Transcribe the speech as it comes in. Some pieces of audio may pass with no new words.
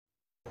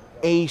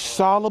A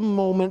solemn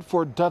moment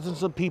for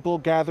dozens of people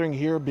gathering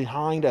here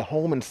behind a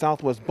home in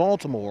southwest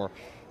Baltimore,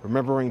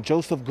 remembering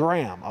Joseph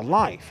Graham, a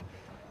life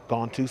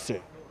gone too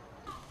soon.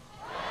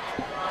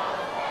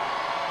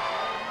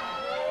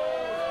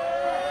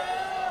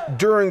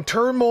 During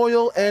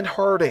turmoil and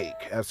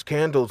heartache, as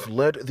candles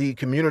lit the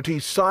community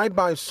side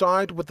by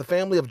side with the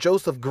family of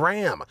Joseph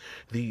Graham,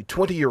 the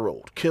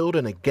 20-year-old killed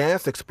in a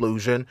gas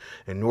explosion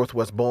in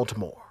northwest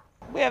Baltimore.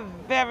 We're a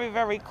very,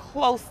 very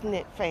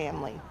close-knit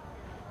family,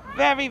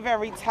 very,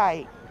 very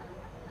tight,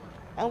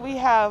 and we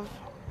have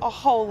a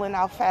hole in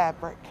our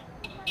fabric.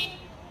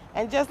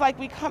 And just like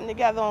we come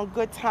together on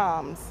good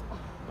times,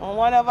 when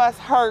one of us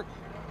hurt,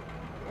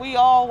 we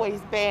always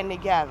band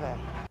together.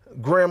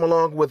 Graham,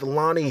 along with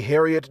Lonnie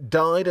Harriet,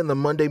 died in the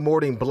Monday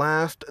morning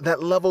blast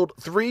that leveled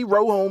 3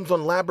 row homes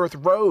on Labyrinth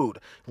Road,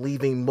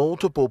 leaving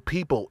multiple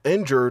people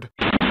injured.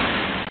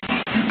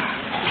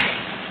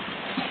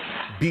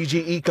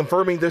 BGE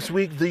confirming this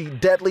week the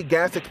deadly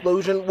gas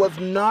explosion was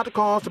not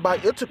caused by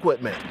its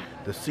equipment.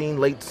 The scene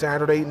late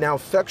Saturday now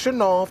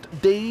sectioned off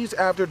days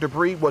after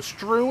debris was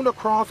strewn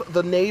across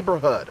the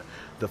neighborhood.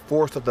 The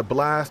force of the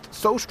blast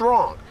so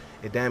strong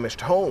it damaged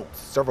homes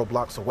several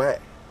blocks away.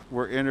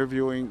 We're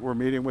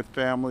meeting with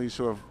families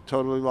who have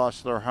totally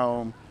lost their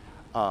home,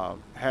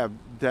 have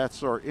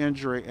deaths or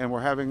injury, and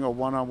we're having a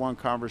one-on-one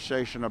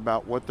conversation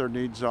about what their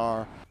needs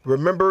are.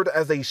 Remembered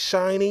as a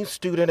shining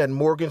student at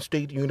Morgan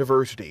State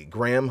University,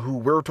 Graham, who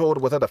we're told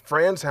was at a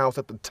friend's house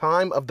at the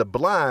time of the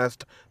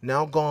blast,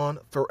 now gone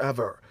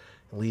forever,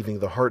 leaving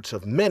the hearts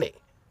of many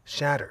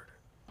shattered.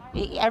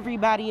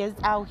 Everybody is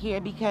out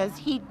here because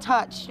he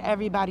touched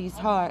everybody's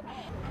heart.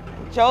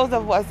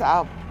 Joseph was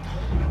our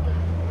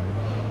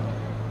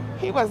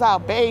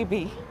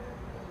baby.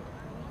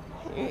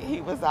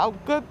 He was our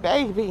good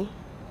baby.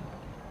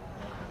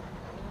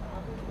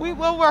 We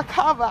will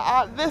recover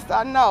this,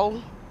 I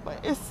know, but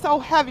it's so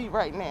heavy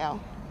right now.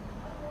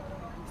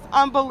 It's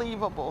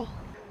unbelievable.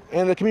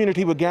 And the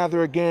community will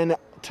gather again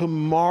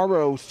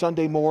tomorrow,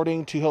 Sunday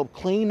morning, to help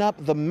clean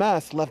up the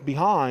mess left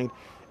behind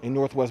in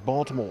northwest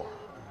Baltimore.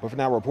 But for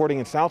now, reporting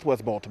in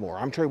southwest Baltimore,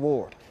 I'm Trey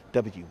Ward,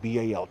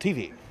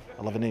 WBAL-TV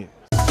 11 News.